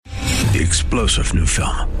The explosive new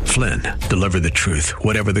film, Flynn, deliver the truth,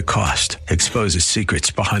 whatever the cost. Exposes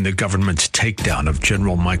secrets behind the government's takedown of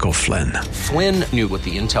General Michael Flynn. Flynn knew what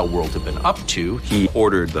the intel world had been up to. He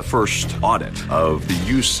ordered the first audit of the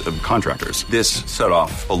use of contractors. This set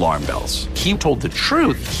off alarm bells. He told the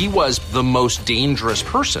truth. He was the most dangerous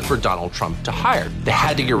person for Donald Trump to hire. They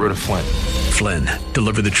had to get rid of Flynn. Flynn,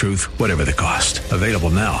 deliver the truth, whatever the cost. Available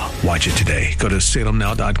now. Watch it today. Go to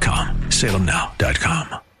salemnow.com.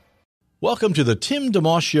 salemnow.com. Welcome to the Tim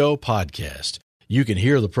DeMoss Show podcast. You can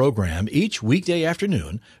hear the program each weekday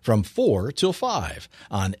afternoon from 4 till 5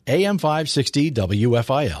 on AM 560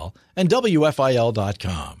 WFIL and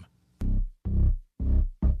WFIL.com.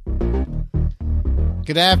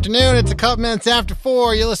 Good afternoon. It's a couple minutes after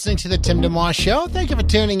 4. You're listening to the Tim DeMoss Show. Thank you for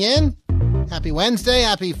tuning in. Happy Wednesday.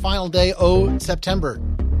 Happy final day of September.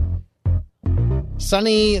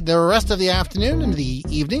 Sunny the rest of the afternoon into the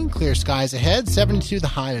evening. Clear skies ahead. 72 the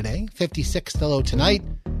high today. 56 the low tonight.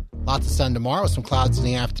 Lots of sun tomorrow with some clouds in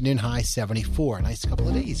the afternoon. High 74. Nice couple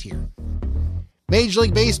of days here. Major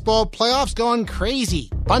League Baseball playoffs going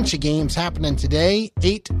crazy. Bunch of games happening today.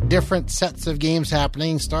 8 different sets of games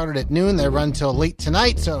happening. Started at noon. They run till late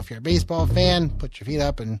tonight. So if you're a baseball fan, put your feet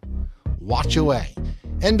up and watch away.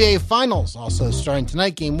 NBA Finals also starting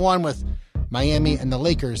tonight. Game 1 with Miami and the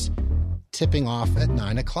Lakers tipping off at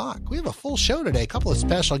 9 o'clock. We have a full show today. A couple of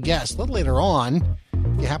special guests. A little later on,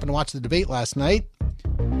 if you happen to watch the debate last night,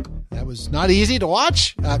 that was not easy to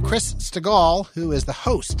watch. Chris Stigall, who is the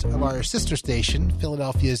host of our sister station,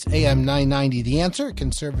 Philadelphia's AM 990 The Answer,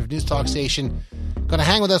 conservative news talk station, going to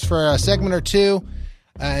hang with us for a segment or two.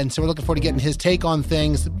 And so we're looking forward to getting his take on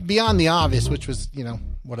things beyond the obvious, which was, you know,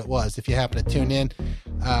 what it was. If you happen to tune in,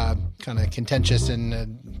 kind of contentious and,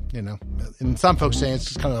 and some folks saying it's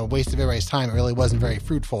just kind of a waste of everybody's time. It really wasn't very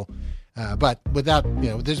fruitful. But without,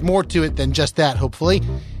 there's more to it than just that, hopefully.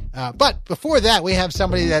 But before that, we have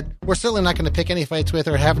somebody that we're certainly not going to pick any fights with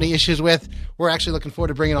or have any issues with. We're actually looking forward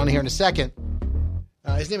to bringing on here in a second.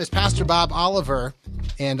 His name is Pastor Bob Oliver,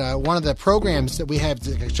 and one of the programs that we have,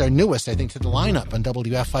 it's our newest, I think, to the lineup on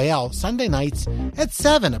WFIL, Sunday nights at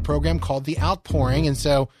 7, a program called The Outpouring. And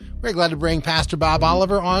so we're glad to bring Pastor Bob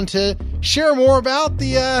Oliver on to share more about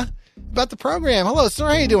the program. Hello, sir.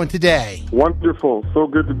 How are you doing today? Wonderful. So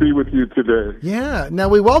good to be with you today. Yeah. Now,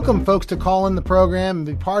 we welcome folks to call in the program and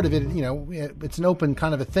be part of it. It's an open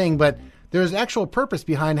kind of a thing, but there's actual purpose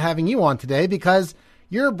behind having you on today because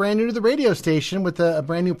you're brand new to the radio station with a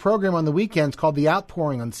brand new program on the weekends called The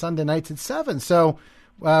Outpouring on Sunday nights at 7. So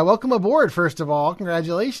welcome aboard, first of all.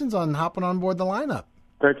 Congratulations on hopping on board the lineup.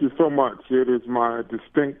 Thank you so much. It is my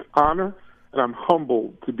distinct honor, and I'm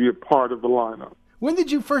humbled to be a part of the lineup. When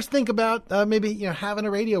did you first think about maybe having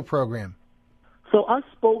a radio program? So I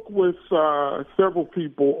spoke with several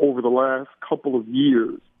people over the last couple of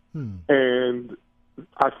years, and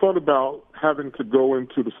I thought about having to go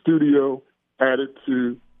into the studio, added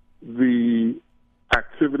to the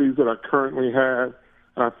activities that I currently have,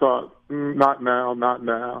 and I thought, not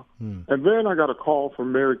now. And then I got a call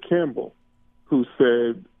from Mary Campbell, who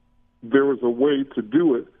said there was a way to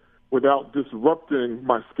do it without disrupting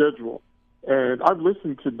my schedule. And I've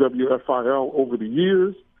listened to WFIL over the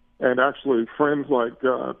years, and actually friends like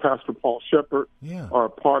Pastor Paul Shepard are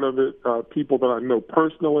part of it, people that I know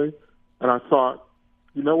personally. And I thought,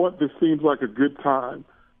 you know what, this seems like a good time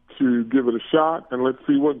to give it a shot, and let's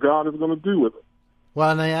see what God is going to do with it.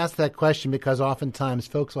 Well, and I ask that question because oftentimes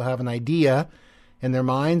folks will have an idea in their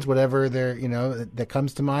minds, whatever that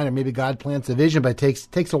comes to mind, or maybe God plants a vision, but it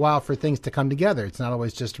takes a while for things to come together. It's not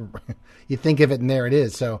always just you think of it and there it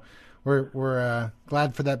is. So we're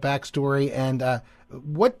glad for that backstory. And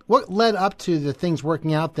what led up to the things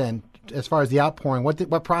working out then, as far as the outpouring?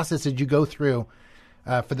 What process did you go through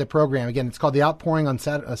for the program? Again, it's called The Outpouring on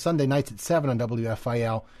Sunday nights at 7 on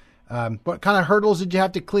WFIL. What kind of hurdles did you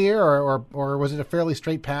have to clear, or was it a fairly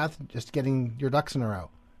straight path, just getting your ducks in a row?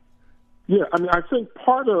 Yeah, I think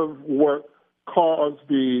part of what caused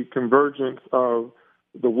the convergence of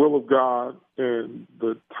the will of God and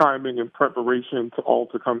the timing and preparation to all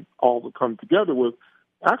to come together was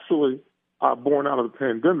actually born out of the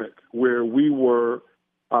pandemic, where we were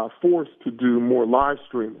forced to do more live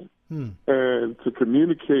streaming and to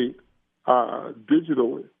communicate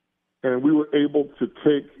digitally. And we were able to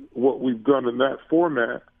take what we've done in that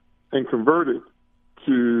format and convert it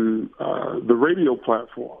to the radio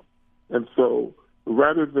platform. And so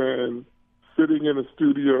rather than sitting in a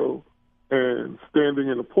studio and standing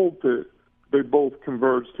in a pulpit, they both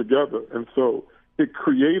converged together. And so it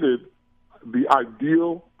created the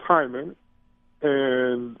ideal timing,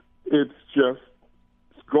 and it's just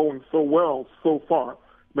going so well so far.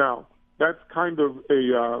 Now, that's kind of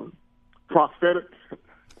prophetic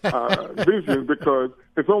vision because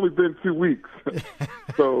it's only been 2 weeks.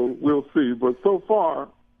 So we'll see. But so far,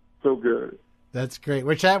 so good. That's great.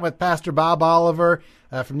 We're chatting with Pastor Bob Oliver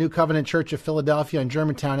from New Covenant Church of Philadelphia on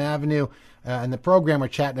Germantown Avenue. And the program we're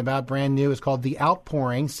chatting about, brand new, is called The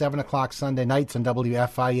Outpouring, 7 o'clock Sunday nights on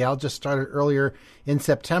WFIL. Just started earlier in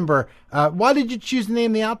September. Why did you choose the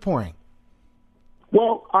name The Outpouring?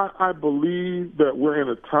 Well, I believe that we're in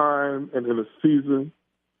a time and in a season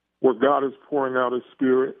where God is pouring out His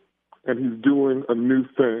Spirit and He's doing a new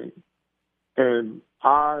thing. And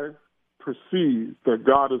I perceive that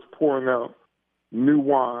God is pouring out new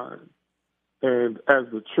wine. And as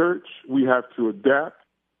the church, we have to adapt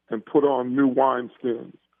and put on new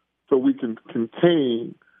wineskins so we can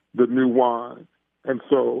contain the new wine. And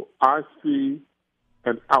so I see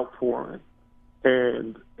an outpouring.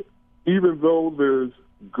 And even though there's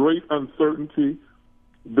great uncertainty,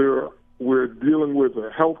 we're dealing with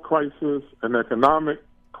a health crisis, an economic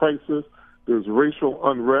crisis, there's racial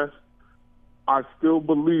unrest, I still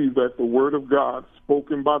believe that the word of God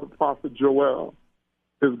spoken by the prophet Joel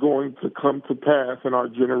is going to come to pass in our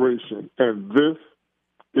generation. And this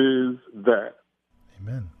is that.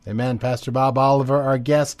 Amen. Amen. Pastor Bob Oliver, our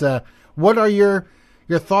guest. What are your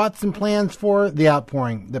thoughts and plans for The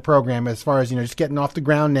Outpouring, the program, as far as, just getting off the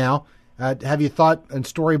ground now? Have you thought and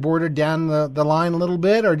storyboarded down the line a little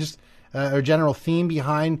bit, or just a general theme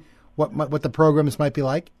behind what the programs might be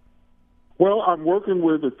like? Well, I'm working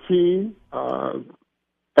with a team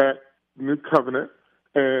at New Covenant,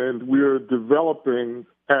 and we're developing,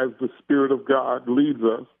 as the Spirit of God leads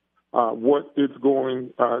us, what it's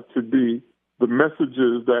going to be. The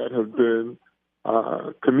messages that have been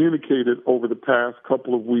communicated over the past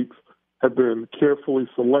couple of weeks have been carefully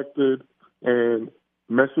selected and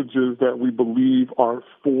messages that we believe are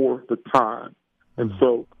for the time. And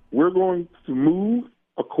so we're going to move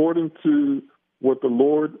according to what the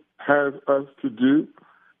Lord has us to do.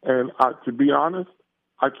 And to be honest,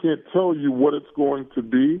 I can't tell you what it's going to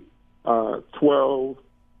be 12,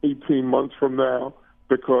 18 months from now,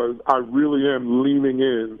 because I really am leaning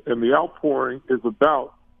in. And the outpouring is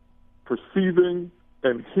about perceiving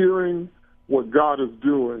and hearing what God is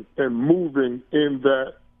doing and moving in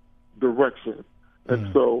that direction.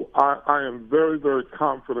 And so I am very, very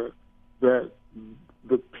confident that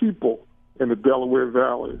the people in the Delaware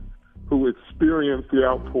Valley who experience the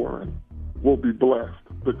outpouring will be blessed,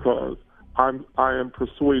 because I am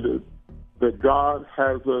persuaded that God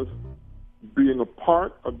has us being a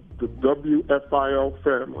part of the WFIL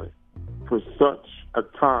family for such a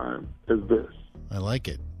time as this. I like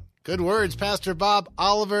it. Good words. Pastor Bob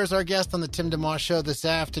Oliver is our guest on the Tim DeMoss Show this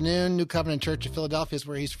afternoon. New Covenant Church of Philadelphia is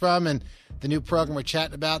where he's from, and the new program we're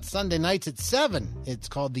chatting about Sunday nights at 7. It's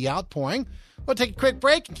called The Outpouring. We'll take a quick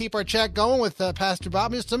break and keep our chat going with Pastor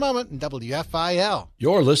Bob in just a moment in WFIL.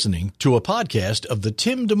 You're listening to a podcast of the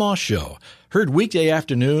Tim DeMoss Show, heard weekday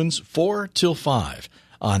afternoons 4 till 5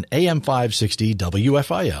 on AM 560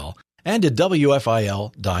 WFIL and at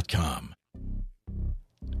WFIL.com.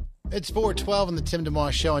 It's 4:12 on the Tim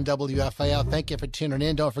DeMoss Show on WFIL. Thank you for tuning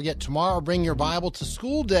in. Don't forget, tomorrow, Bring Your Bible to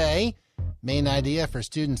School Day. Main idea for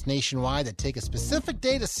students nationwide that take a specific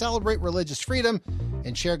day to celebrate religious freedom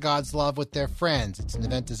and share God's love with their friends. It's an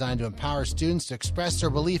event designed to empower students to express their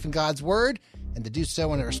belief in God's Word and to do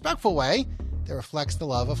so in a respectful way that reflects the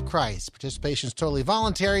love of Christ. Participation is totally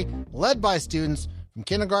voluntary, led by students from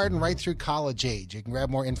kindergarten right through college age. You can grab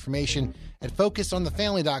more information at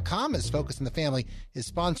FocusOnTheFamily.com, as Focus on the Family is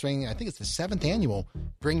sponsoring, I think it's the 7th annual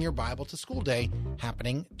Bring Your Bible to School Day,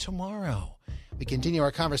 happening tomorrow. We continue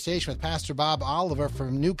our conversation with Pastor Bob Oliver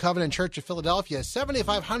from New Covenant Church of Philadelphia,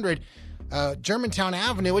 7500 Germantown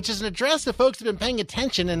Avenue, which is an address that folks have been paying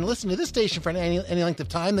attention and listening to this station for any length of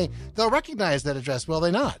time. They'll recognize that address, will they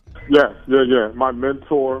not? Yeah. My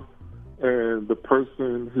mentor and the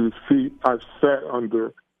person whose feet I've sat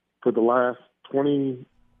under for the last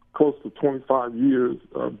close to 25 years,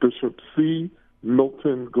 Bishop C.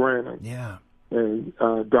 Milton Granum. Yeah. And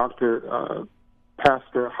Dr.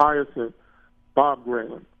 Pastor Hyacinth Bob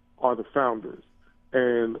Granum are the founders.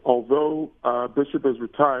 And although Bishop is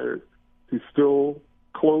retired, he's still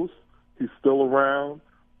close. He's still around.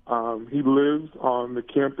 He lives on the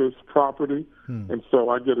campus property. And so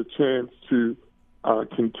I get a chance to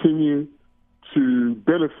continue to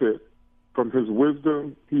benefit from his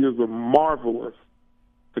wisdom. He is a marvelous,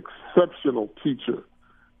 exceptional teacher.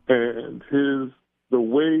 And the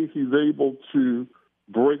way he's able to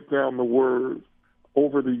break down the word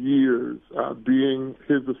over the years, being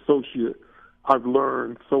his associate, I've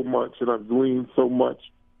learned so much and I've gleaned so much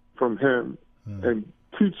from him. And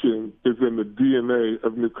teaching is in the DNA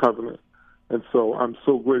of New Covenant. And so I'm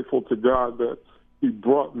so grateful to God that he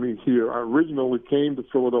brought me here. I originally came to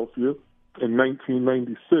Philadelphia in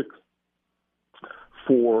 1996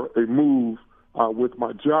 for a move with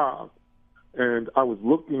my job, and I was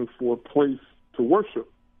looking for a place to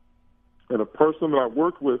worship. And a person that I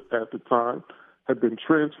worked with at the time had been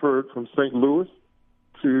transferred from St. Louis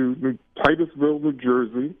to Titusville, New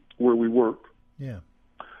Jersey, where we worked. Yeah.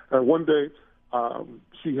 And one day,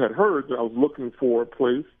 she had heard that I was looking for a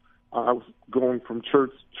place. I was going from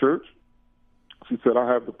church to church. She said, I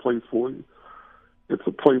have the place for you. It's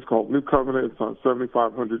a place called New Covenant. It's on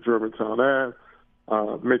 7500 Germantown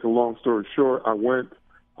Ave. Make a long story short, I went,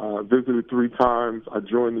 visited 3 times. I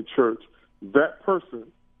joined the church. That person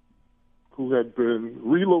who had been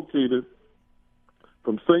relocated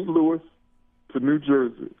from St. Louis to New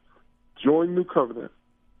Jersey joined New Covenant,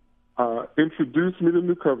 introduced me to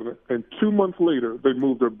New Covenant, and 2 months later, they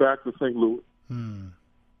moved her back to St. Louis.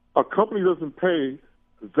 A company doesn't pay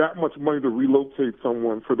that much money to relocate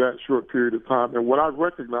someone for that short period of time. And what I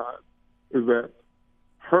recognize is that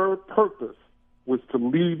her purpose was to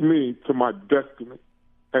lead me to my destiny.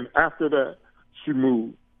 And after that, she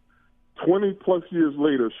moved. 20-plus years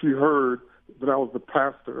later, she heard that I was the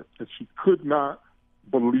pastor, and she could not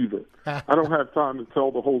believe it. I don't have time to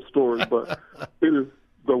tell the whole story, but it is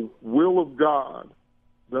the will of God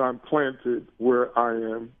that I'm planted where I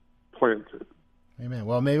am planted. Amen.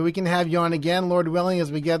 Well, maybe we can have you on again, Lord willing,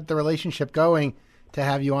 as we get the relationship going, to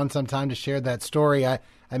have you on sometime to share that story. I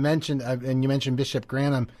mentioned, and you mentioned Bishop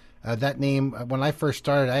Granum, that name. When I first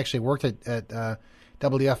started, I actually worked at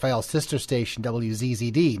WFIL sister station,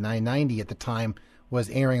 WZZD, 990 at the time, was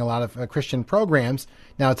airing a lot of Christian programs.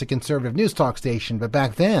 Now it's a conservative news talk station, but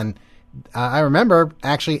back then, I remember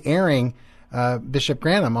actually airing Bishop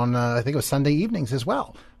Granum on, I think it was Sunday evenings as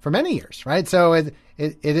well, for many years, right? So it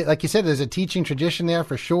like you said, there's a teaching tradition there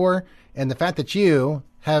for sure. And the fact that you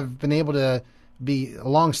have been able to be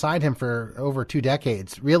alongside him for over 2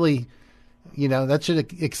 decades, really, that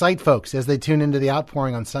should excite folks as they tune into the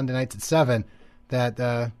outpouring on Sunday nights at 7,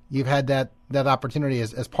 that you've had that opportunity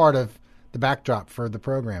as part of the backdrop for the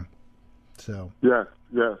program. So yes.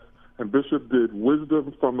 And Bishop did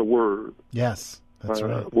Wisdom from the Word. Yes. That's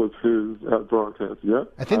right. Was his broadcast. Yeah,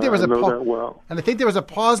 I think there was that well. And I think there was a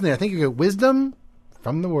pause in there. I think you go wisdom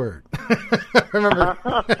from the Word. Remember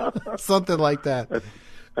something like that.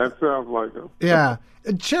 That sounds like him. Yeah.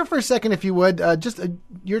 Share for a second, if you would, just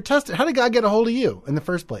your how did God get a hold of you in the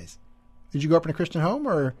first place? Did you grow up in a Christian home,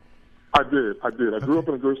 or? I did. I grew up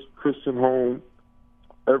in a Christian home.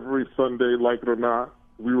 Every Sunday, like it or not,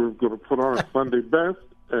 we were going to put on a Sunday best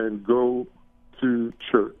and go to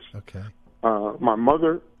church. Okay. My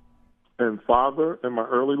mother and father in my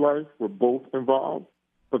early life were both involved,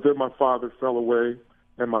 but then my father fell away,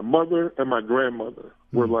 and my mother and my grandmother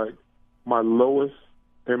were like my Lois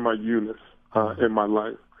and my Eunice in my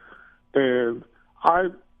life. And I,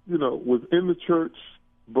 was in the church,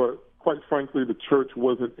 but quite frankly, the church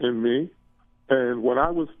wasn't in me. And when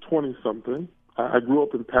I was 20-something, I grew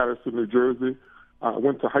up in Paterson, New Jersey. I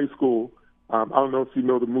went to high school. I don't know if you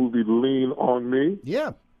know the movie Lean on Me.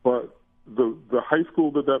 Yeah. But the high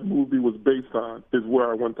school that movie was based on is where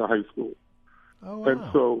I went to high school. Oh, wow. And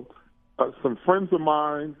so some friends of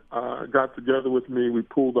mine got together with me. We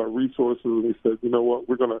pooled our resources, and we said, you know what,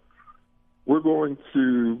 we're going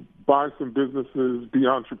to buy some businesses, be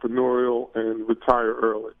entrepreneurial, and retire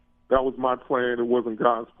early. That was my plan. It wasn't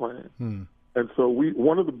God's plan. And so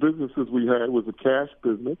one of the businesses we had was a cash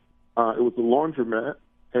business. It was a laundromat,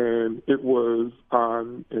 and it was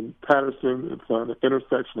in Paterson. It's on the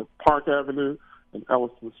intersection of Park Avenue and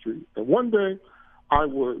Ellison Street. And one day, I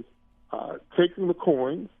was taking the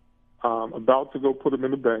coins, about to go put them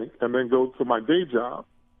in the bank, and then go to my day job.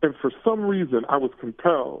 And for some reason, I was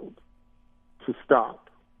compelled to stop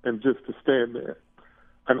and just to stand there.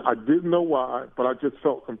 And I didn't know why, but I just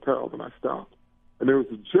felt compelled, and I stopped. And there was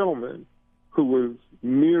a gentleman who was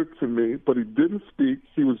near to me, but he didn't speak.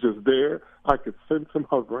 He was just there. I could sense him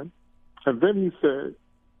hovering. And then he said,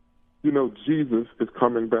 Jesus is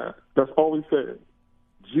coming back. That's all he said.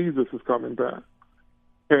 Jesus is coming back.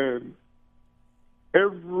 And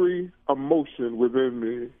every emotion within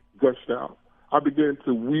me gushed out. I began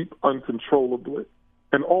to weep uncontrollably.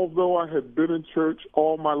 And although I had been in church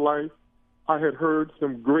all my life, I had heard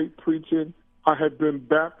some great preaching, I had been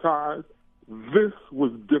baptized, this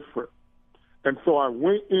was different. And so I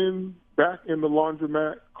went back in the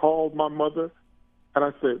laundromat, called my mother, and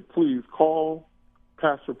I said, please call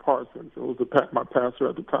Pastor Parsons. It was my pastor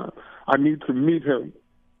at the time. I need to meet him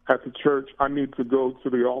at the church. I need to go to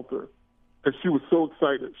the altar. And she was so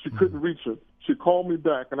excited. She couldn't reach him. She called me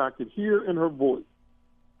back, and I could hear in her voice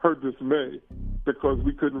her dismay because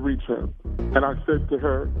we couldn't reach him. And I said to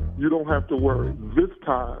her, you don't have to worry. This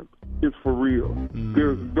time is for real.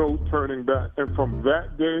 There's no turning back. And from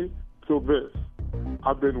that day till this,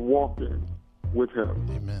 I've been walking with him.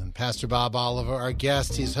 Amen. Pastor Bob Oliver, our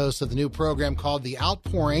guest. He's host of the new program called The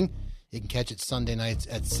Outpouring. You can catch it Sunday nights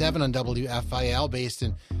at 7 on WFIL, based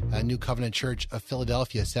in New Covenant Church of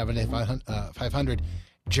Philadelphia, 7500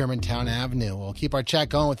 Germantown Avenue. We'll keep our chat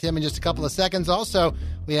going with him in just a couple of seconds. Also,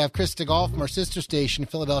 we have Chris DeGol from our sister station,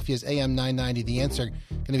 Philadelphia's AM 990, The Answer,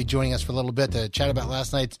 going to be joining us for a little bit to chat about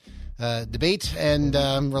last night's debate and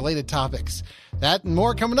related topics. That and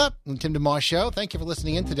more coming up on Tim DeMoss Show. Thank you for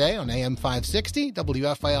listening in today on AM 560,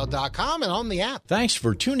 WFIL.com, and on the app. Thanks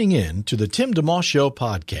for tuning in to the Tim DeMoss Show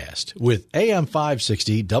podcast with AM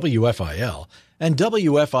 560 WFIL and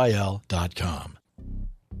WFIL.com.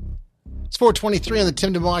 It's 4:23 on the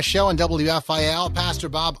Tim DeMoss Show on WFIL. Pastor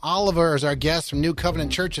Bob Oliver is our guest from New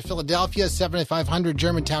Covenant Church of Philadelphia, 7500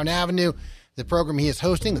 Germantown Avenue. The program he is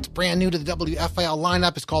hosting that's brand new to the WFIL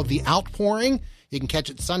lineup is called The Outpouring. You can catch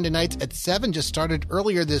it Sunday nights at 7, just started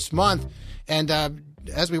earlier this month. And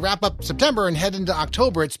as we wrap up September and head into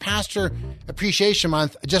October, it's Pastor Appreciation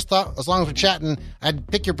Month. I just thought, as long as we're chatting, I'd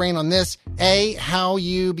pick your brain on this. A, how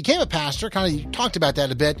you became a pastor. Kind of, you talked about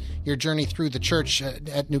that a bit, your journey through the church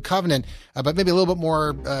at New Covenant, but maybe a little bit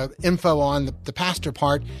more info on the pastor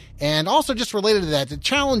part. And also just related to that, the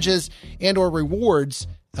challenges and or rewards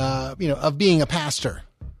of being a pastor.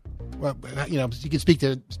 Well, you can speak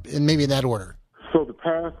to maybe in that order. So the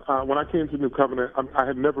past, when I came to New Covenant, I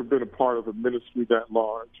had never been a part of a ministry that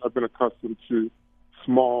large. I've been accustomed to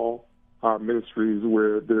small ministries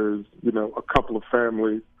where there's, a couple of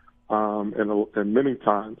families, and many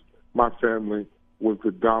times my family was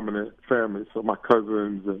the dominant family. So my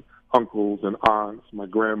cousins and uncles and aunts, my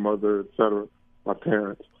grandmother, et cetera, my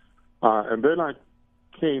parents. And then I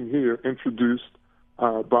came here introduced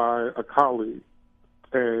by a colleague.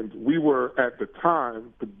 And we were, at the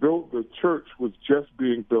time, the church was just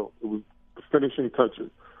being built. It was the finishing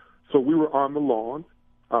touches. So we were on the lawn,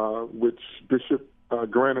 which Bishop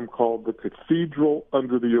Granum called the Cathedral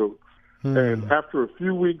Under the Oaks. And after a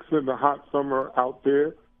few weeks in the hot summer out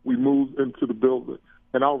there, we moved into the building.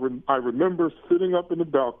 And I remember sitting up in the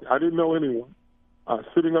balcony. I didn't know anyone.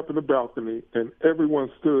 Sitting up in the balcony, and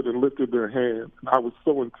everyone stood and lifted their hands. And I was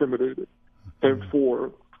so intimidated. And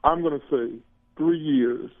for, I'm going to say, 3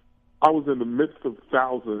 years, I was in the midst of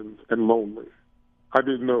thousands and lonely. I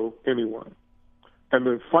didn't know anyone. And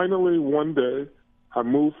then finally, one day, I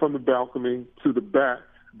moved from the balcony to the back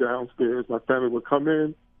downstairs. My family would come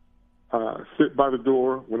in, sit by the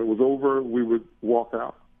door. When it was over, we would walk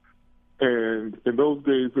out. And in those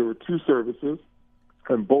days, there were 2 services,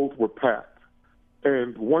 and both were packed.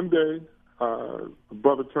 And one day, the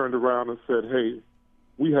brother turned around and said, hey,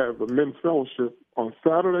 we have a men's fellowship on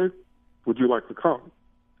Saturday. Would you like to come?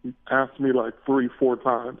 He asked me like 3-4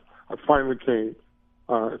 times. I finally came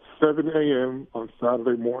at 7 a.m. on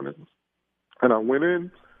Saturday mornings. And I went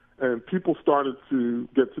in, and people started to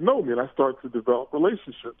get to know me, and I started to develop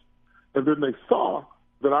relationships. And then they saw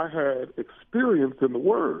that I had experience in the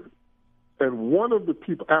Word. And one of the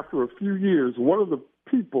people, after a few years, one of the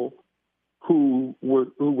people who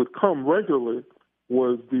would come regularly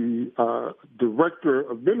was the director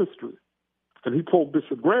of ministry. And he told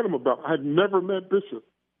Bishop Granum about it. I had never met Bishop.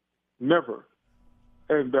 Never.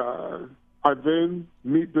 And I then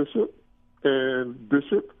meet Bishop. And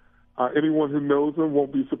Bishop, anyone who knows him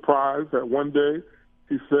won't be surprised that one day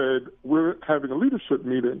he said, we're having a leadership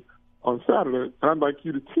meeting on Saturday, and I'd like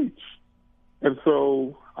you to teach. And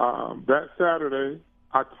so that Saturday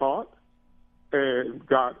I taught and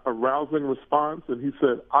got a rousing response. And he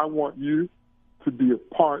said, I want you to be a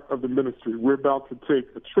part of the ministry. We're about to take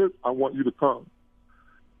a trip. I want you to come.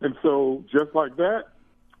 And so just like that,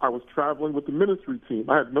 I was traveling with the ministry team.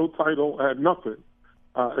 I had no title. I had nothing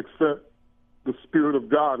except the Spirit of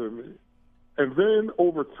God in me. And then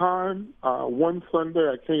over time, one Sunday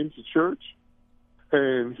I came to church,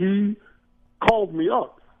 and he called me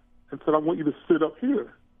up and said, I want you to sit up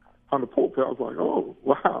here on the pulpit. I was like, oh,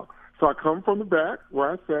 wow. So I come from the back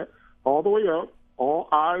where I sat all the way up, all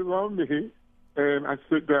eyes on me, and I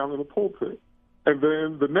sit down in the pulpit. And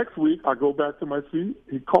then the next week, I go back to my seat.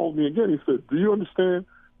 He called me again. He said, do you understand?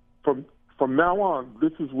 From now on,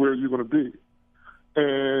 this is where you're going to be.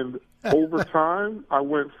 And over time, I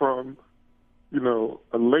went from,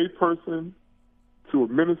 a lay person to a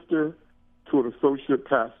minister to an associate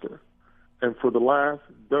pastor. And for the last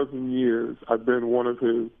dozen years, I've been one of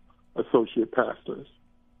his associate pastors.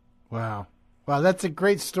 Wow. Wow, that's a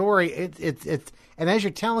great story. It's and as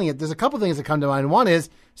you're telling it, there's a couple things that come to mind. One is,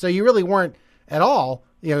 so you really weren't at all,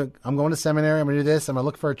 I'm going to seminary, I'm going to do this, I'm going to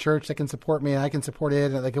look for a church that can support me, and I can support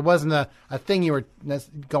it. Like, it wasn't a thing you were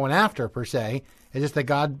going after, per se. It's just that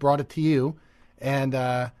God brought it to you. And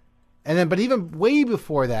then, but even way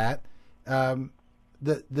before that, the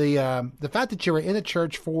fact that you were in a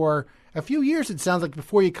church for a few years, it sounds like,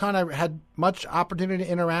 before you kind of had much opportunity to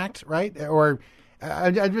interact, right? Or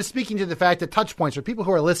I'm just speaking to the fact that touch points for people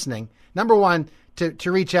who are listening. Number one,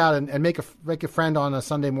 to reach out and make a friend on a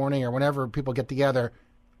Sunday morning or whenever people get together,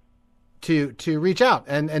 to reach out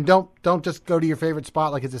and don't just go to your favorite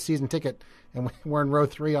spot like it's a season ticket and we're in row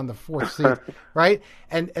 3 on the 4th seat, right?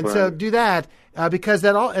 And right. So do that because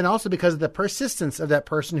and also because of the persistence of that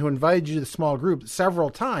person who invited you to the small group several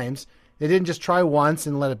times. They didn't just try once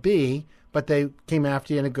and let it be, but they came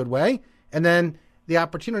after you in a good way. And then the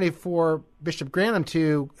opportunity for Bishop Granum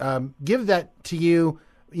to give that to you,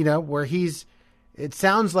 where it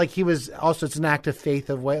sounds like he was also, it's an act of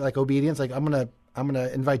faith of like obedience. Like, I'm going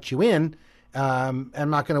to invite you in. I'm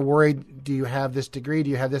not going to worry. Do you have this degree?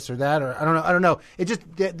 Do you have this or that? Or I don't know. It just,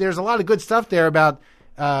 there's a lot of good stuff there about,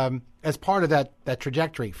 as part of that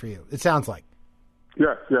trajectory for you. It sounds like.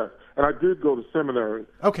 Yes. And I did go to seminary,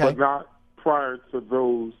 okay, but not prior to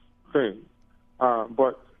those things.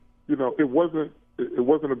 But it wasn't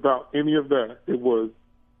about any of that. It was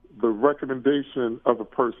the recommendation of a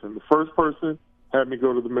person. The first person had me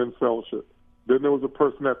go to the men's fellowship. Then there was a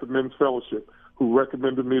person at the men's fellowship who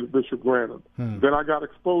recommended me to Bishop Granum. Then I got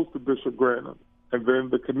exposed to Bishop Granum, and then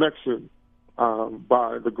the connection,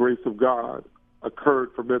 by the grace of God,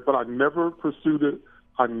 occurred from it. But I never pursued it.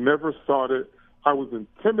 I never sought it. I was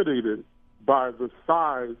intimidated by the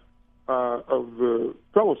size of the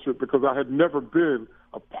fellowship because I had never been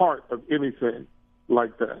a part of anything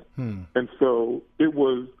like that. And so it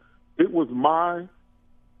was my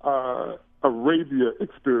Arabia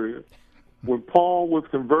experience. When Paul was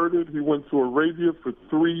converted, he went to Arabia for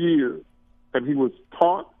 3 years, and he was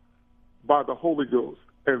taught by the Holy Ghost,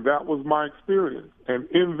 and that was my experience. And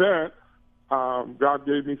in that, God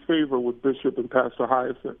gave me favor with Bishop and Pastor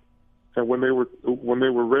Hyacinth. And when they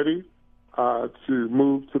were ready to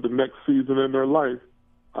move to the next season in their life,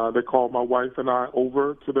 they called my wife and I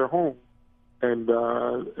over to their home. And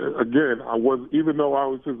again, even though I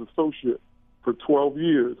was his associate for 12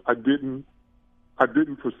 years, I didn't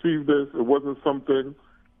perceive this. It wasn't something,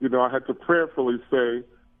 I had to prayerfully say,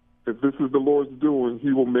 if this is the Lord's doing,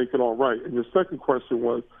 he will make it all right. And your second question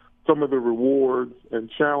was some of the rewards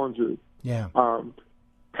and challenges. Yeah.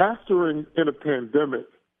 Pastoring in a pandemic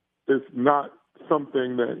is not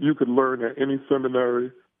something that you could learn at any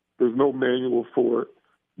seminary. There's no manual for it.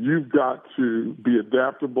 You've got to be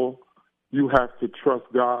adaptable. You have to trust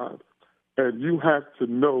God. And you have to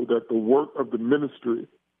know that the work of the ministry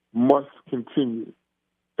must continue.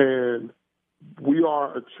 And we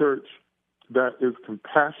are a church that is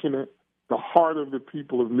compassionate. The heart of the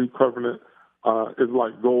people of New Covenant is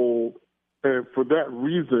like gold. And for that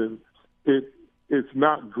reason, it's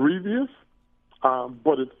not grievous,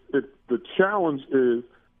 but the challenge is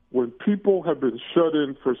when people have been shut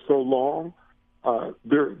in for so long,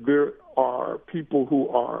 there are people who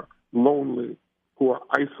are lonely, who are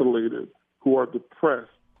isolated, who are depressed.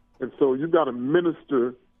 And so you've got to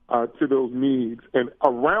minister to those needs. And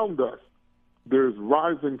around us, there's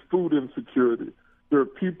rising food insecurity. There are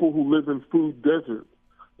people who live in food deserts.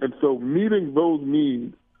 And so meeting those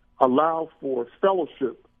needs allow for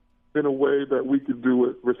fellowship in a way that we could do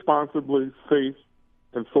it responsibly, safe,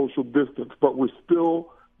 and social distance. But we're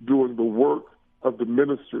still doing the work of the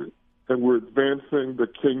ministry, and we're advancing the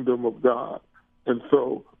kingdom of God. And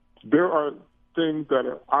so there are things that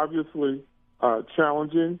are obviously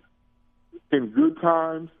challenging in good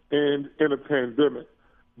times and in a pandemic.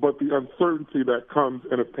 But the uncertainty that comes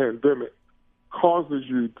in a pandemic causes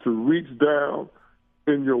you to reach down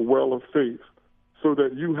in your well of faith so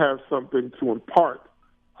that you have something to impart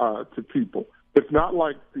to people. It's not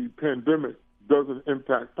like the pandemic doesn't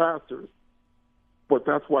impact pastors, but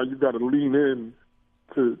that's why you've got to lean in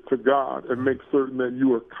to God and make certain that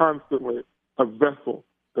you are constantly a vessel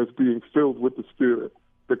that's being filled with the Spirit,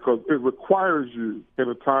 because it requires you in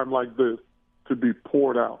a time like this to be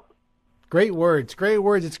poured out. Great words, great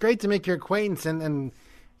words. It's great to make your acquaintance, and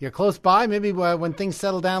you're close by. Maybe when things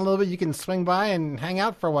settle down a little bit, you can swing by and hang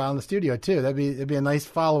out for a while in the studio too. It'd be a nice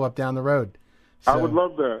follow-up down the road. So, I would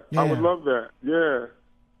love that. Yeah. I would love that. Yeah.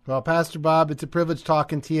 Well, Pastor Bob, it's a privilege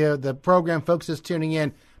talking to you. The program, folks, is tuning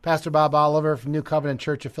in. Pastor Bob Oliver from New Covenant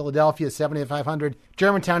Church of Philadelphia, 7500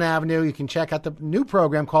 Germantown Avenue. You can check out the new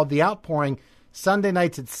program called The Outpouring, Sunday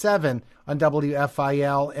nights at 7 on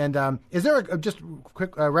WFIL. And is there just a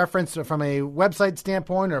quick reference from a website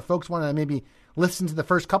standpoint, or folks want to maybe listen to the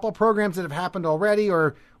first couple of programs that have happened already,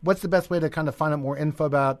 or what's the best way to kind of find out more info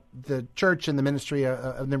about the church and the ministry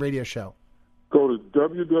of the radio show? Go to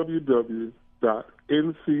www.nccop.church.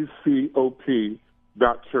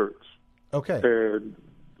 Okay.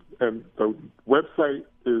 And the website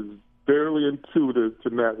is fairly intuitive to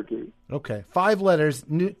navigate. Okay. 5 letters,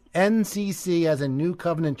 NCC as in New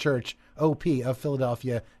Covenant Church, OP of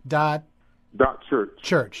Philadelphia,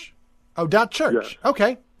 church. Oh, .church. Yes.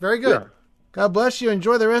 Okay. Very good. Yeah. God bless you.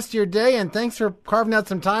 Enjoy the rest of your day, and thanks for carving out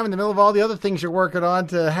some time in the middle of all the other things you're working on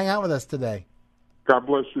to hang out with us today. God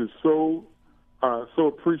bless you. So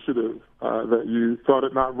appreciative that you thought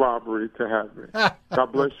it not robbery to have me.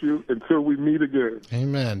 God bless you until we meet again.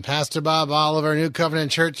 Amen. Pastor Bob Oliver, New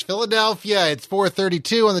Covenant Church, Philadelphia. It's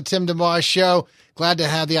 4:32 on the Tim DeMoss Show. Glad to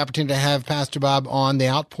have the opportunity to have Pastor Bob on. The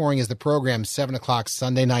Outpouring is the program, 7 o'clock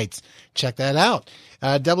Sunday nights. Check that out.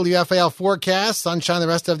 WFAL forecast, sunshine the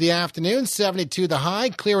rest of the afternoon, 72 the high,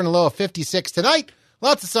 clear and a low of 56 tonight.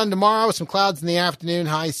 Lots of sun tomorrow, some clouds in the afternoon,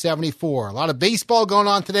 high 74. A lot of baseball going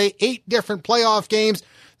on today, 8 different playoff games.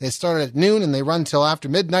 They started at noon and they run till after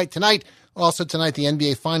midnight tonight. Also tonight, the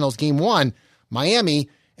NBA Finals, Game 1, Miami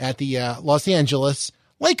at the Los Angeles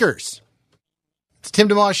Lakers. It's Tim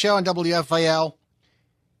DeMoss Show on WFAL.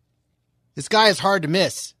 This guy is hard to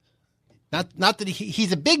miss. Not that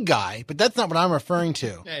he's a big guy, but that's not what I'm referring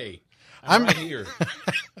to. Hey, I'm right here.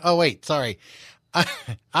 Oh, wait, sorry.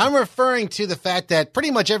 I'm referring to the fact that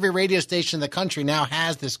pretty much every radio station in the country now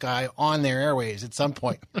has this guy on their airwaves at some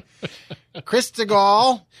point. Chris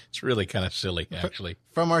DeGaulle. It's really kind of silly, actually.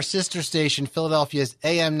 From our sister station, Philadelphia's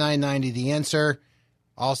AM 990, The Answer.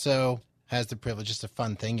 Also has the privilege, just a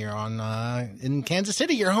fun thing, you're on in Kansas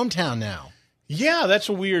City, your hometown now. Yeah, that's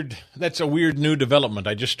a weird new development.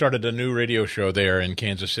 I just started a new radio show there in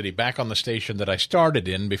Kansas City, back on the station that I started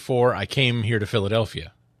in before I came here to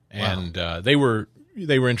Philadelphia. And they were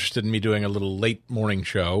interested in me doing a little late morning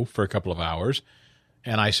show for a couple of hours,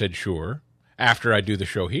 and I said sure. After I do the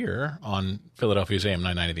show here on Philadelphia's AM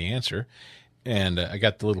 990 The Answer, and I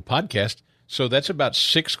got the little podcast. So that's about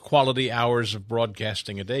 6 quality hours of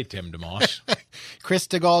broadcasting a day, Tim DeMoss.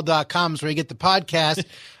 ChrisDeGaulle.com is where you get the podcast.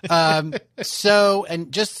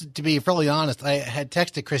 And just to be really honest, I had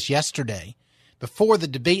texted Chris yesterday before the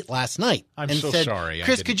debate last night. I'm and so said, sorry.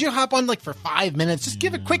 Chris, could you hop on for 5 minutes? Just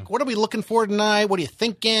give a quick, what are we looking for tonight? What are you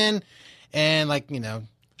thinking? And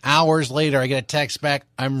hours later, I get a text back.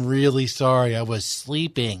 I'm really sorry. I was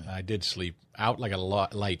sleeping. I did sleep out like a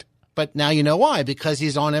light. But now you know why, because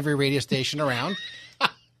he's on every radio station around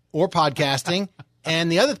or podcasting.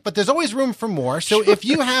 But there's always room for more. So if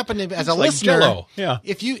you happen to, as a listener, Jell-O. Yeah.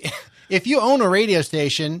 if you own a radio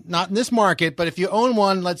station, not in this market, but if you own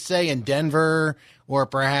one, let's say in Denver or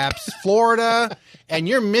perhaps Florida, and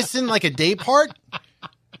you're missing like a day part,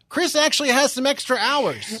 Chris actually has some extra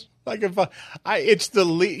hours. Like volunteer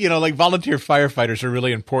firefighters are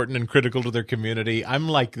really important and critical to their community. I'm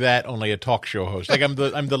like that, only a talk show host. Like I'm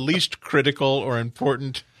the least critical or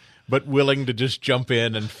important, but willing to just jump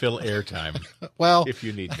in and fill airtime. Well, if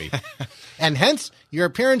you need me, and hence your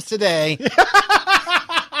appearance today.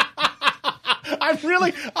 I'm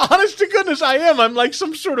really, honest to goodness, I am. I'm like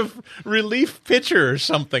some sort of relief pitcher or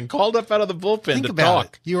something, called up out of the bullpen Think to about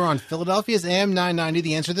talk. it. You were on Philadelphia's AM 990,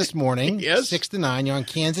 The Answer this morning. Yes. 6 to 9. You're on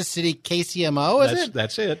Kansas City KCMO, is it?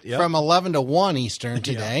 That's it, yeah. From 11 to 1 Eastern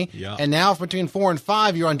today. Yeah. And now between 4 and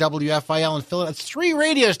 5, you're on WFIL in Philadelphia. It's 3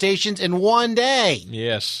 radio stations in one day.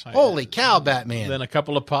 Yes. Holy cow, Batman. Then a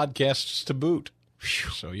couple of podcasts to boot.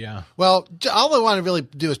 So, yeah. Well, all I want to really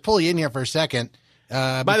do is pull you in here for a second.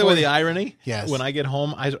 By the way, the irony, yes. When I get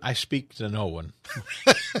home, I speak to no one.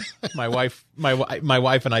 my wife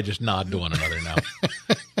and I just nod to one another now.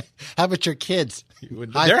 How about your kids?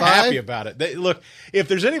 They're happy about it. Look, if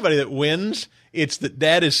there's anybody that wins, it's that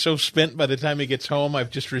Dad is so spent by the time he gets home, I've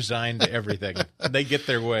just resigned to everything. They get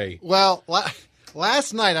their way. Well,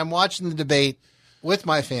 last night I'm watching the debate with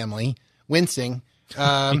my family, wincing.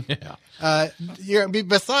 Besides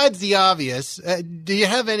the obvious, do you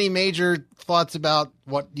have any major thoughts about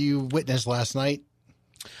what you witnessed last night?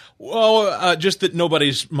 Well, just that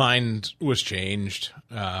nobody's mind was changed.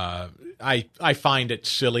 I find it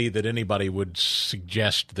silly that anybody would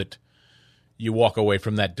suggest that you walk away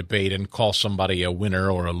from that debate and call somebody a winner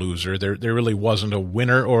or a loser. There really wasn't a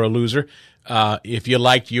winner or a loser. If you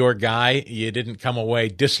liked your guy, you didn't come away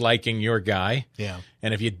disliking your guy. Yeah.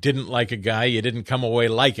 And if you didn't like a guy, you didn't come away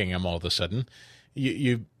liking him all of a sudden.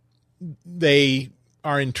 They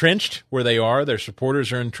are entrenched where they are. Their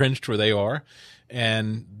supporters are entrenched where they are.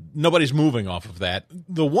 And nobody's moving off of that.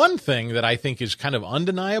 The one thing that I think is kind of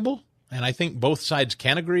undeniable, and I think both sides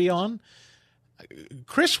can agree on,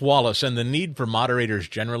 Chris Wallace and the need for moderators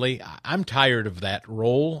generally, I'm tired of that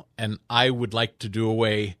role, and I would like to do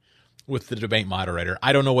away with the debate moderator.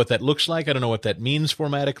 I don't know what that looks like. I don't know what that means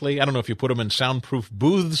formatically. I don't know if you put them in soundproof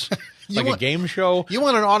booths like a game show. You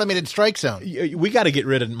want an automated strike zone. We got to get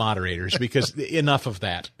rid of moderators because enough of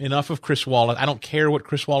that. Enough of Chris Wallace. I don't care what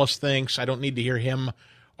Chris Wallace thinks. I don't need to hear him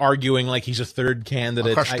arguing like he's a third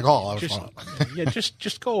candidate. Just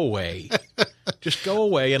go away. Just go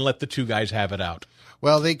away and let the two guys have it out.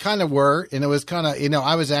 Well, they kind of were, and it was kind of,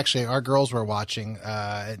 I was actually, our girls were watching,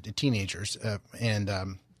 teenagers, and a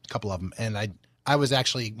couple of them, and I was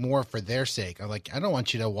actually more for their sake. I'm like, I don't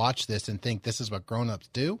want you to watch this and think this is what grown-ups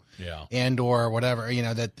do, and or whatever,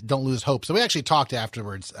 that don't lose hope. So we actually talked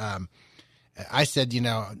afterwards. I said,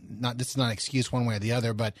 this is not an excuse one way or the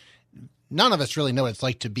other, but none of us really know what it's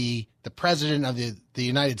like to be the president of the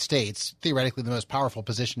United States, theoretically the most powerful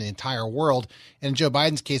position in the entire world. And in Joe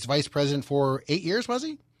Biden's case, vice president for 8 years, was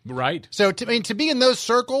he? Right. So to be in those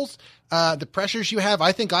circles, the pressures you have,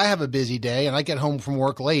 I think I have a busy day and I get home from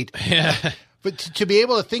work late. Yeah. But to be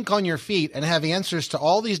able to think on your feet and have answers to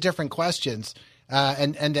all these different questions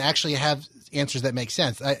and to actually have answers that make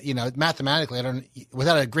sense, mathematically,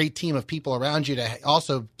 without a great team of people around you to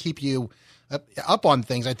also keep you up on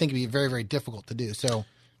things, I think it'd be very, very difficult to do. So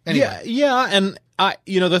anyway. Yeah. And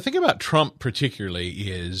the thing about Trump particularly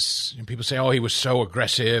is people say, he was so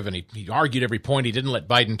aggressive and he argued every point. He didn't let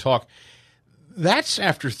Biden talk. That's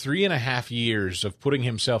after 3.5 years of putting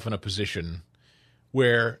himself in a position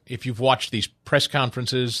where if you've watched these press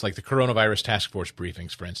conferences, like the coronavirus task force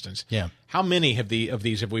briefings, for instance, how many of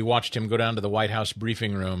these have we watched him go down to the White House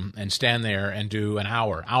briefing room and stand there and do an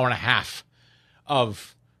hour and a half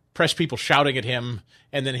of press people shouting at him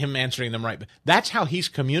and then him answering them right. That's how he's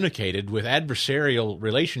communicated with adversarial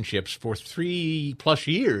relationships for 3+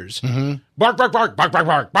 years. Mm-hmm. Bark, bark, bark, bark, bark,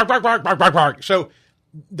 bark, bark, bark, bark, bark, bark, bark. So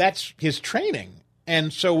that's his training.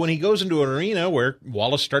 And so when he goes into an arena where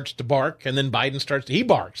Wallace starts to bark and then Biden he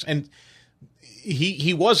barks. And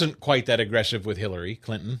he wasn't quite that aggressive with Hillary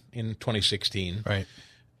Clinton in 2016. Right.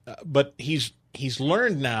 But he's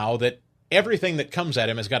learned now that everything that comes at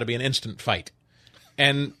him has got to be an instant fight.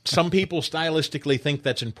 And some people stylistically think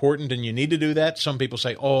that's important and you need to do that. Some people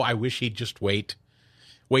say, I wish he'd just wait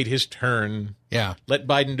his turn. Yeah. Let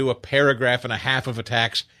Biden do a paragraph and a half of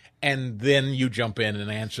attacks, and then you jump in and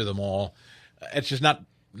answer them all. It's just not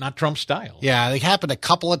Trump's style. Yeah, it happened a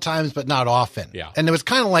couple of times, but not often. Yeah. And it was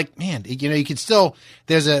kind of like, man, you could still,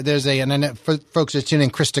 and for folks that tune in,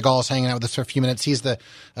 Chris DeGaulle is hanging out with us for a few minutes. He's the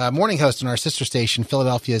morning host on our sister station,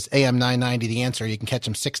 Philadelphia's AM 990, The Answer. You can catch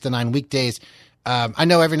him 6 to 9 weekdays. I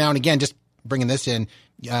know every now and again, just bringing this in,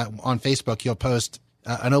 on Facebook, you'll post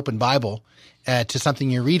an open Bible to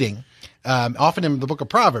something you're reading, often in the book of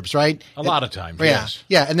Proverbs, right? A lot of times, yeah, yes.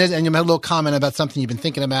 Yeah, and you made a little comment about something you've been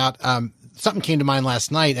thinking about. Something came to mind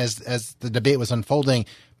last night as the debate was unfolding.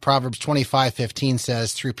 Proverbs 25:15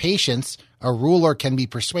 says, "Through patience, a ruler can be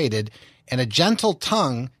persuaded, and a gentle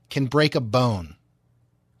tongue can break a bone."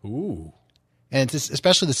 Ooh. And it's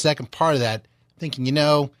especially the second part of that, thinking,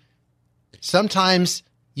 sometimes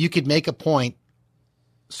you could make a point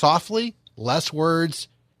softly, less words,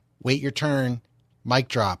 wait your turn, mic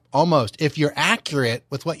drop. Almost. If you're accurate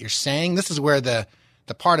with what you're saying, this is where the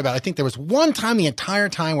part about, I think there was one time the entire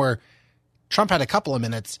time where Trump had a couple of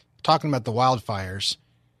minutes talking about the wildfires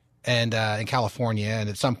and in California, and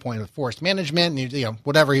at some point with forest management and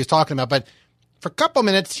whatever he was talking about. But for a couple of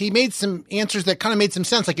minutes, he made some answers that kind of made some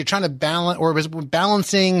sense, like you're trying to balance, or was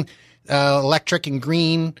balancing electric and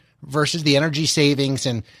green versus the energy savings,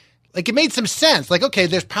 and like it made some sense. Like, okay,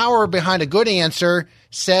 there's power behind a good answer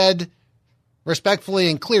said respectfully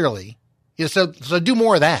and clearly. So do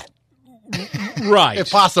more of that, right?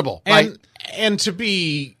 If possible, and to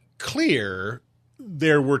be clear,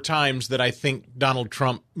 there were times that I think Donald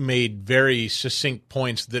Trump made very succinct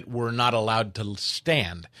points that were not allowed to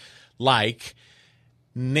stand, like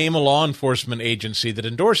name a law enforcement agency that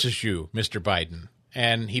endorses you, Mr. Biden.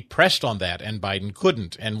 And he pressed on that, and Biden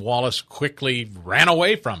couldn't, and Wallace quickly ran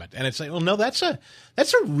away from it. And it's like, well, no, that's a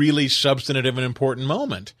really substantive and important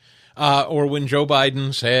moment. Or when Joe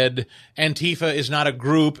Biden said, Antifa is not a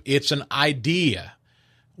group, it's an idea.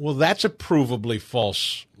 Well, that's a provably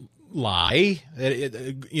false lie.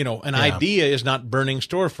 An idea is not burning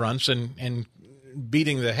storefronts and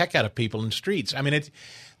beating the heck out of people in the streets. I mean,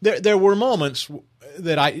 there were moments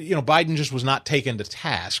that Biden just was not taken to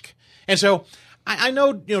task. And so I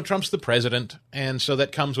know, Trump's the president, and so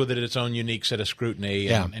that comes with it its own unique set of scrutiny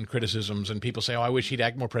and criticisms, and people say, I wish he'd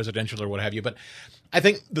act more presidential or what have you. But I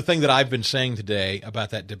think the thing that I've been saying today about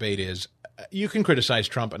that debate is you can criticize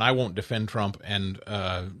Trump, and I won't defend Trump, and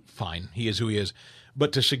fine, he is who he is.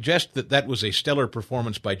 But to suggest that that was a stellar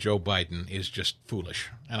performance by Joe Biden is just foolish,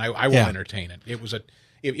 and I won't entertain it. It was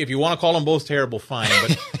if you want to call them both terrible, fine,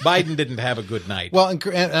 but Biden didn't have a good night. Well,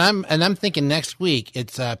 and I'm thinking next week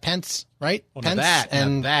it's Pence, right? Well, Pence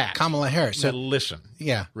and Kamala Harris. So listen,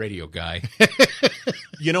 radio guy.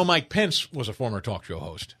 Mike Pence was a former talk show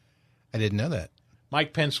host. I didn't know that.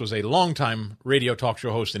 Mike Pence was a longtime radio talk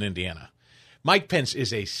show host in Indiana. Mike Pence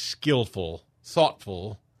is a skillful,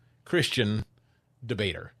 thoughtful Christian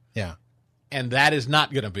debater. Yeah. And that is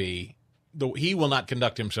not going to be he will not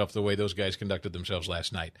conduct himself the way those guys conducted themselves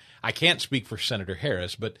last night. I can't speak for Senator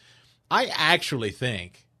Harris, but I actually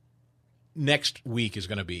think next week is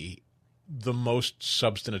going to be the most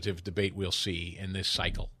substantive debate we'll see in this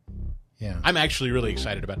cycle. Yeah. I'm actually really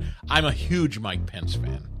excited about it. I'm a huge Mike Pence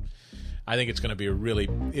fan. I think it's going to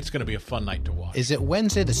be a fun night to watch. Is it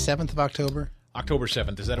Wednesday, the 7th of October? October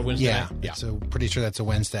 7th. Is that a Wednesday night? Yeah. So pretty sure that's a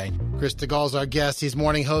Wednesday. Chris DeGaule's our guest. He's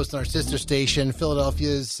morning host on our sister station,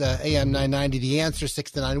 Philadelphia's AM 990, The Answer,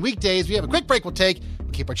 6 to 9 weekdays. We have a quick break we'll take.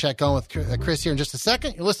 We'll keep our chat going with Chris here in just a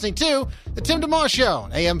second. You're listening to The Tim DeMoss Show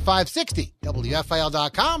on AM 560,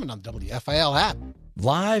 WFIL.com, and on the WFIL app.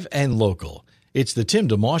 Live and local. It's the Tim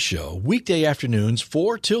DeMoss Show, weekday afternoons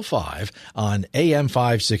 4 till 5 on AM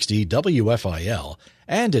 560 WFIL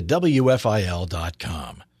and at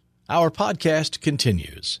WFIL.com. Our podcast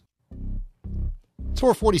continues. It's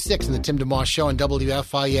 4:46 in the Tim DeMoss Show on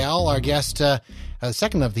WFIL. Our guest,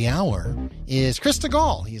 second of the hour, is Chris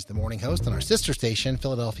DeGaule. He is the morning host on our sister station,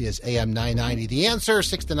 Philadelphia's AM 990. The Answer,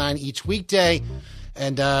 6 to 9 each weekday.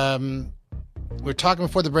 And we're talking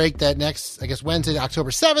before the break that next, Wednesday,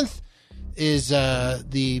 October 7th, is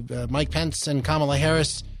the Mike Pence and Kamala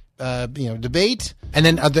Harris debate. And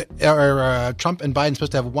then are Trump and Biden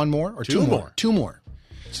supposed to have one more or two more? Two more.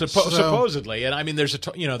 Supposedly, and I mean, there's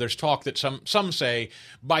there's talk that some say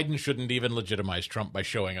Biden shouldn't even legitimize Trump by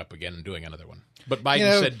showing up again and doing another one. But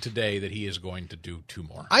Biden said today that he is going to do two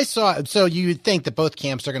more. So you'd think that both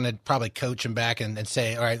camps are going to probably coach him back and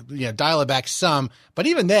say, all right, dial it back some. But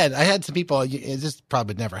even then, I had some people. This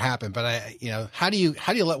probably never happened, but how do you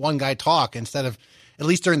let one guy talk instead of at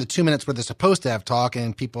least during the 2 minutes where they're supposed to have talk?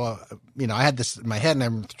 And people, I had this in my head, and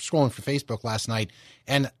I'm scrolling for Facebook last night,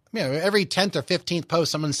 and every 10th or 15th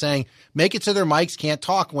post, someone's saying, make it so their mics can't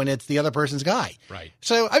talk when it's the other person's guy. Right.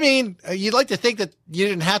 So, I mean, you'd like to think that you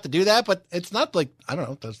didn't have to do that, but it's not like, I don't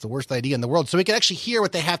know, that's the worst idea in the world. So we can actually hear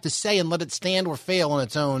what they have to say and let it stand or fail on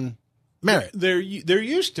its own merit. There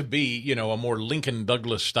used to be, a more Lincoln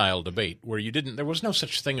Douglas style debate where there was no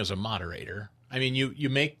such thing as a moderator. I mean, you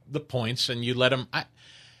make the points and you let them, I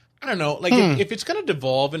don't know, like if it's going to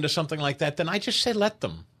devolve into something like that, then I just say let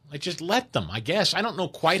them. Just let them, I guess. I don't know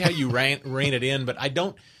quite how you rein it in, but I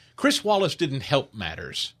don't. Chris Wallace didn't help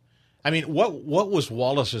matters. I mean, what was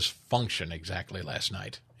Wallace's function exactly last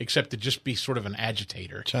night, except to just be sort of an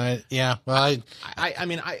agitator? Yeah, well,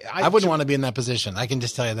 I wouldn't want to be in that position. I can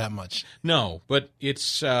just tell you that much. No, but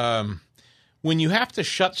it's when you have to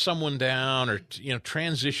shut someone down or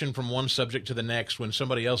transition from one subject to the next when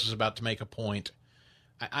somebody else is about to make a point.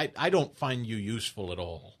 I don't find you useful at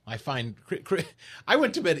all. I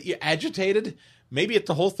went to bed agitated, maybe at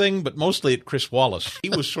the whole thing, but mostly at Chris Wallace. He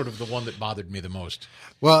was sort of the one that bothered me the most.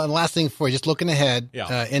 Well, and last thing for you, just looking ahead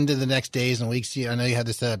into the next days and weeks. I know you had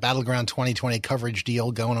this Battleground 2020 coverage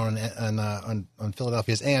deal going on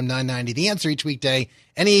Philadelphia's AM 990. The Answer each weekday.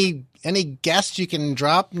 Any guests you can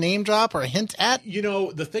name drop, or a hint at?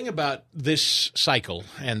 The thing about this cycle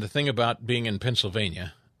and the thing about being in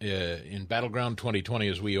Pennsylvania. In Battleground 2020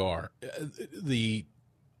 as we are, the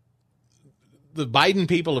Biden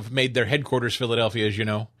people have made their headquarters Philadelphia, as you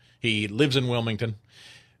know. He lives in Wilmington.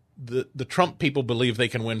 The Trump people believe they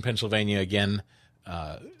can win Pennsylvania again.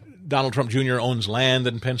 Donald Trump Jr. owns land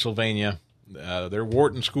in Pennsylvania. They're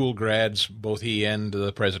Wharton School grads, both he and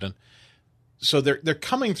the president. So they're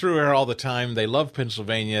coming through here all the time. They love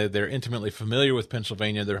Pennsylvania. They're intimately familiar with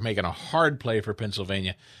Pennsylvania. They're making a hard play for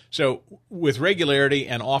Pennsylvania. So with regularity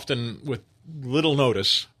and often with little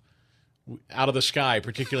notice, out of the sky,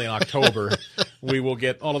 particularly in October, we'll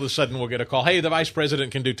get a call. Hey, the vice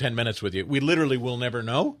president can do 10 minutes with you. We literally will never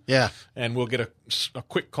know. Yeah. And we'll get a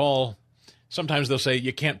quick call. Sometimes they'll say,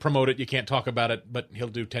 you can't promote it, you can't talk about it, but he'll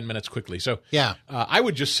do 10 minutes quickly. So yeah, I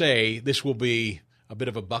would just say this will be a bit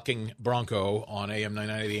of a bucking bronco on AM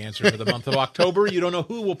 990 The Answer for the month of October. You don't know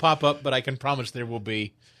who will pop up, but I can promise there will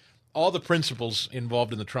be all the principles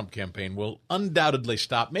involved in the Trump campaign will undoubtedly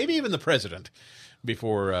stop, maybe even the president,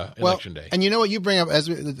 before Election Day. And you know what you bring up,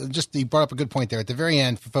 you brought up a good point there at the very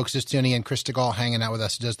end for folks just tuning in. Chris DeGaulle hanging out with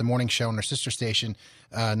us, who does the morning show on our sister station,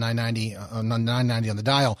 990 on the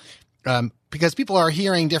dial. Because people are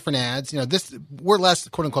hearing different ads. We're less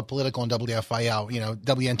quote unquote political in WFIL.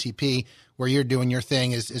 WNTP, where you're doing your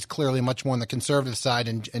thing, is clearly much more on the conservative side,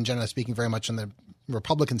 and generally speaking, very much on the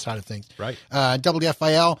Republican side of things. Right.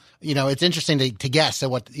 WFIL, it's interesting to guess at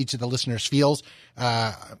what each of the listeners feels.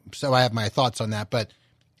 So I have my thoughts on that, but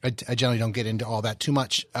I generally don't get into all that too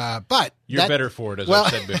much. But you're better for it, as I've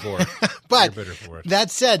said before. But you're better for it. That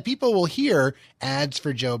said, people will hear ads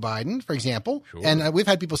for Joe Biden, for example, Sure. and we've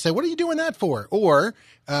had people say, "What are you doing that for?" Or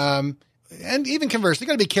and even conversely, you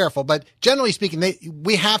got to be careful. But generally speaking,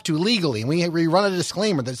 we have to legally, and we run a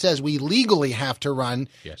disclaimer that says we legally have to run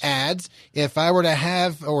ads. If I were to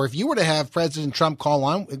have, or if you were to have President Trump call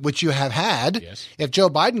on, which you have had, if Joe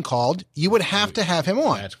Biden called, you would have to have him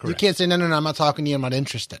on. That's correct. You can't say, no, I'm not talking to you. I'm not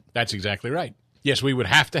interested. That's exactly right. Yes, we would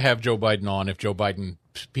have to have Joe Biden on if Joe Biden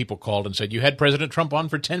people called and said, you had President Trump on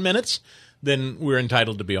for 10 minutes? Then we're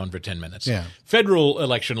entitled to be on for 10 minutes. Yeah. Federal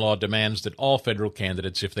election law demands that all federal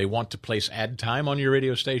candidates, if they want to place ad time on your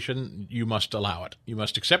radio station, you must allow it. You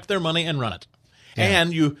must accept their money and run it. Yeah.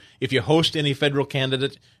 And if you host any federal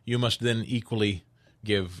candidate, you must then equally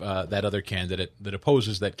give that other candidate that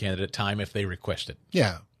opposes that candidate time if they request it.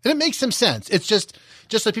 Yeah. And it makes some sense. It's just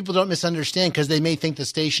so people don't misunderstand, because they may think the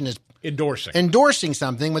station is endorsing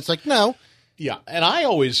something. It's like, no. Yeah, and I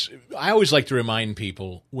always like to remind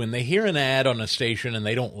people when they hear an ad on a station and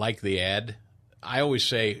they don't like the ad, I always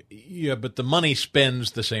say, yeah, but the money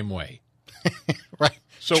spends the same way. Right.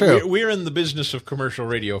 So we're in the business of commercial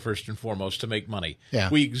radio first and foremost to make money. Yeah.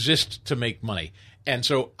 We exist to make money. And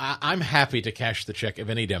so I'm happy to cash the check of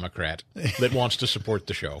any Democrat that wants to support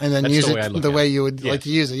the show. And then That's use the way I it look the at way it. you would like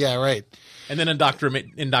to use it. Yeah, right. And then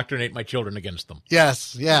indoctrinate my children against them.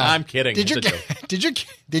 Yes, yeah. I'm kidding.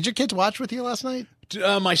 Did your kids watch with you last night?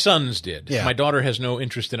 My sons did. Yeah. My daughter has no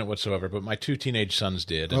interest in it whatsoever, but my two teenage sons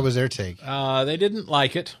did. What was their take? They didn't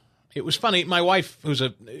like it. It was funny. My wife,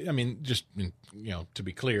 to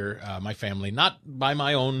be clear, my family, not by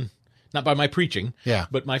my preaching,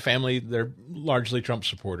 but my family, they're largely Trump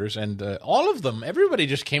supporters, and all of them, everybody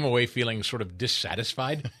just came away feeling sort of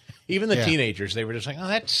dissatisfied. Even the teenagers, they were just like, oh,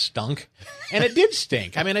 that stunk. And it did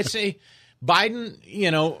stink. I mean, I'd say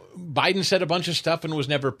Biden said a bunch of stuff and was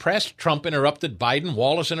never pressed. Trump interrupted Biden.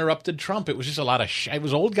 Wallace interrupted Trump. It was just a lot of it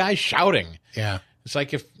was old guys shouting. Yeah. It's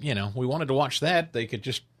like if, we wanted to watch that, they could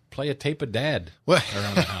just play a tape of Dad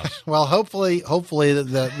around the house. Well, hopefully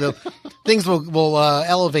the things will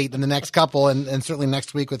elevate in the next couple, and certainly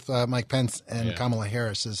next week with Mike Pence and Kamala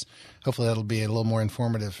Harris. Hopefully that'll be a little more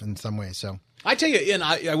informative in some ways. So I tell you, and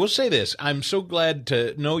I will say this, I'm so glad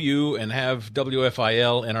to know you and have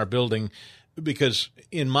WFIL in our building, because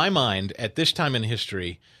in my mind, at this time in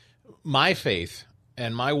history, my faith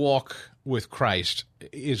and my walk with Christ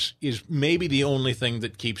is maybe the only thing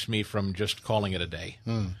that keeps me from just calling it a day.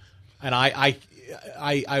 And I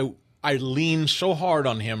lean so hard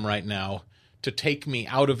on him right now to take me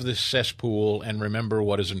out of this cesspool and remember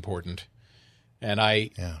what is important. And I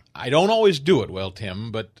don't always do it well,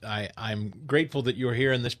 Tim, but I'm grateful that you're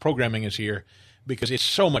here and this programming is here, because it's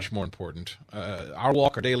so much more important.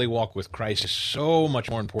 Our daily walk with Christ is so much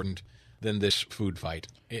more important than this food fight,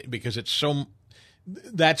 because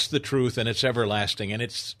that's the truth, and it's everlasting, and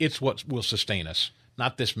it's what will sustain us,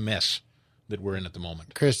 not this mess that we're in at the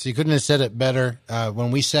moment. Chris, you couldn't have said it better. When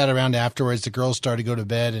we sat around afterwards, the girls started to go to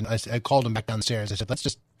bed, and I called them back downstairs. I said, let's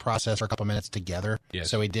just process for a couple minutes together. Yes.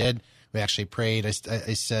 So we did. We actually prayed. I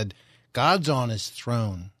said, God's on his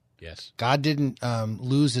throne. Yes. God didn't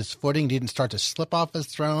lose his footing. He didn't start to slip off his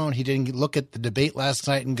throne. He didn't look at the debate last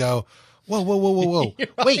night and go, whoa.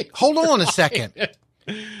 Wait, hold on a second.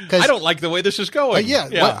 I don't like the way this is going.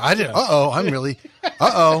 Well, I didn't. I'm really.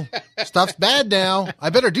 Stuff's bad now. I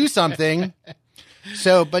better do something.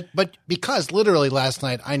 So, but because literally last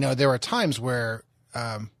night, I know there were times where,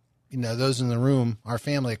 those in the room, our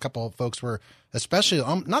family, a couple of folks were especially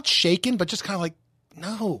not shaken, but just kind of like,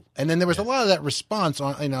 no. And then there was a lot of that response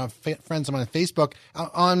on, friends of mine on Facebook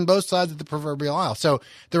on both sides of the proverbial aisle. So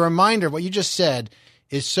the reminder, what you just said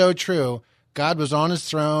is so true. God was on his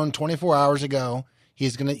throne 24 hours ago.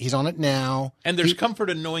 He's on it now. And there's comfort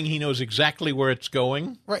in knowing he knows exactly where it's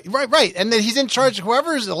going. Right. And that he's in charge.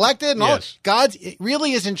 Whoever is elected and all, it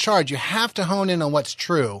really is in charge. You have to hone in on what's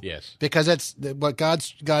true. Yes. Because that's what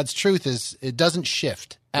God's truth is. It doesn't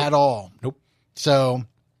shift at all. Nope. So,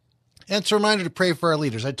 and it's a reminder to pray for our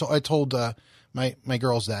leaders. I told my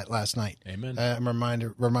girls that last night. Amen. I'm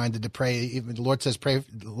reminded to pray. Even the Lord says, "Pray,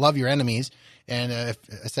 love your enemies." And if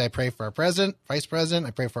I say I pray for our president, vice president,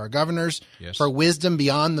 I pray for our governors, for wisdom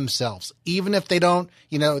beyond themselves. Even if they don't,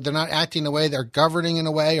 they're not acting in a way, they're governing in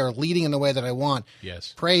a way or leading in a way that I want.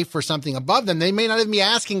 Yes. Pray for something above them. They may not even be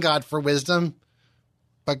asking God for wisdom,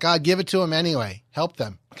 but God, give it to them anyway. Help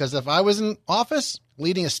them. Because if I was in office,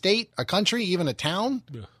 leading a state, a country, even a town,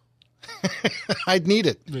 I'd need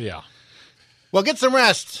it. Yeah. Well, get some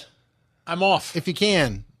rest. I'm off. If you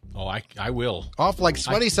can. Oh, I will. Off like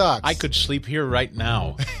sweaty socks. I could sleep here right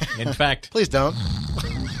now. In fact. Please don't.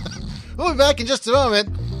 We'll be back in just a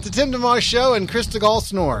moment to Tim DeMoss Show and Chris DeGaulle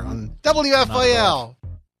Snore on WFIL.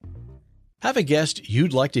 Have a guest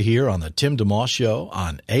you'd like to hear on the Tim DeMoss Show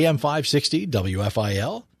on AM 560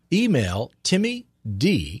 WFIL? Email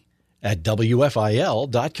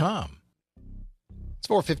timmyd@wfil.com. It's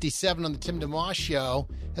 4:57 on the Tim DeMoss Show.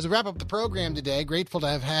 As we wrap up the program today, grateful to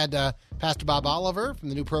have had Pastor Bob Oliver from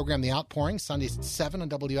the new program, The Outpouring, Sundays at 7 on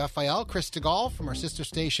WFIL. Chris DeGaulle from our sister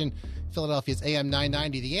station, Philadelphia's AM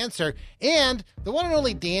 990, The Answer. And the one and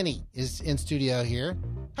only Danny is in studio here.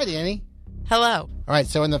 Hi, Danny. Hello. All right,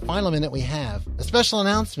 so in the final minute, we have a special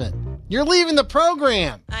announcement. You're leaving the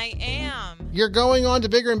program. I am. You're going on to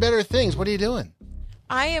bigger and better things. What are you doing?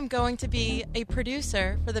 I am going to be a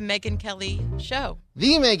producer for the Megyn Kelly Show.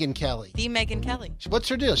 The Megyn Kelly. The Megyn Kelly. What's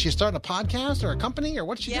her deal? She's starting a podcast or a company, or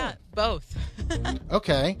what's she doing? Yeah, both.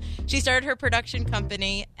 Okay. She started her production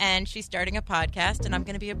company, and she's starting a podcast, and I'm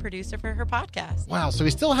going to be a producer for her podcast. Wow, so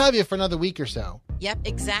we still have you for another week or so. Yep,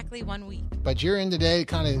 exactly 1 week. But you're in today to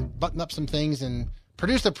kind of button up some things and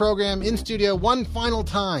produce the program in studio one final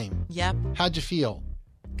time. Yep. How'd you feel?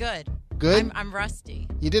 Good. Good? I'm rusty.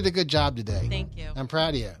 You did a good job today. Thank you. I'm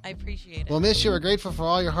proud of you. I appreciate it. We'll miss you. We're grateful for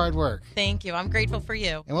all your hard work. Thank you. I'm grateful for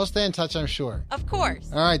you. And we'll stay in touch, I'm sure. Of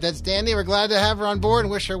course. All right, that's Danny. We're glad to have her on board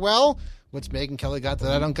and wish her well. What's Megyn Kelly got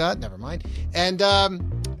that I don't got? Never mind. And,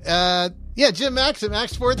 Jim Max at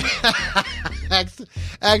Acts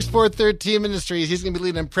 413 Ministries. He's going to be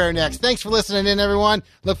leading in prayer next. Thanks for listening in, everyone.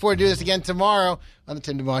 Look forward to doing this again tomorrow on the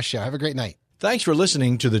Tim DeMoss Show. Have a great night. Thanks for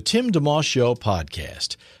listening to the Tim DeMoss Show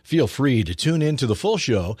podcast. Feel free to tune in to the full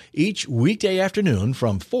show each weekday afternoon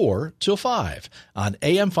from 4 till 5 on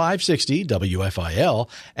AM 560 WFIL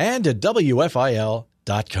and at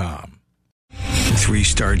WFIL.com.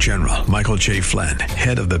 3-star General Michael J. Flynn,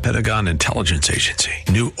 head of the Pentagon Intelligence Agency,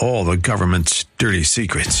 knew all the government's dirty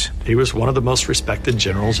secrets. He was one of the most respected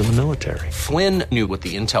generals in the military. Flynn knew what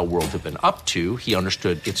the intel world had been up to. He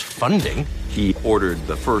understood its funding. He ordered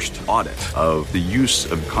the first audit of the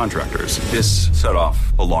use of contractors. This set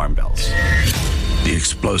off alarm bells. The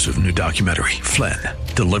explosive new documentary, Flynn,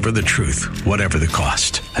 Deliver the Truth, Whatever the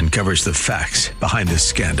Cost, uncovers the facts behind this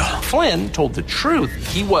scandal. Flynn told the truth.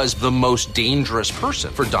 He was the most dangerous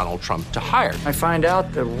person for Donald Trump to hire. I find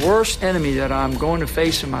out the worst enemy that I'm going to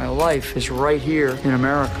face in my life is right here in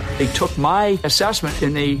America. They took my assessment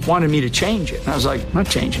and they wanted me to change it. And I was like, I'm not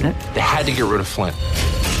changing it. They had to get rid of Flynn.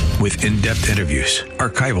 With in-depth interviews,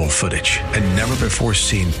 archival footage, and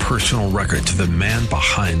never-before-seen personal records of the man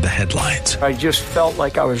behind the headlines. I just felt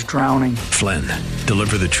like I was drowning. Flynn,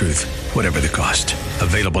 Deliver the Truth, Whatever the Cost.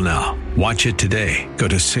 Available now. Watch it today. Go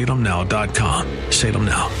to salemnow.com.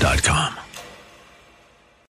 salemnow.com.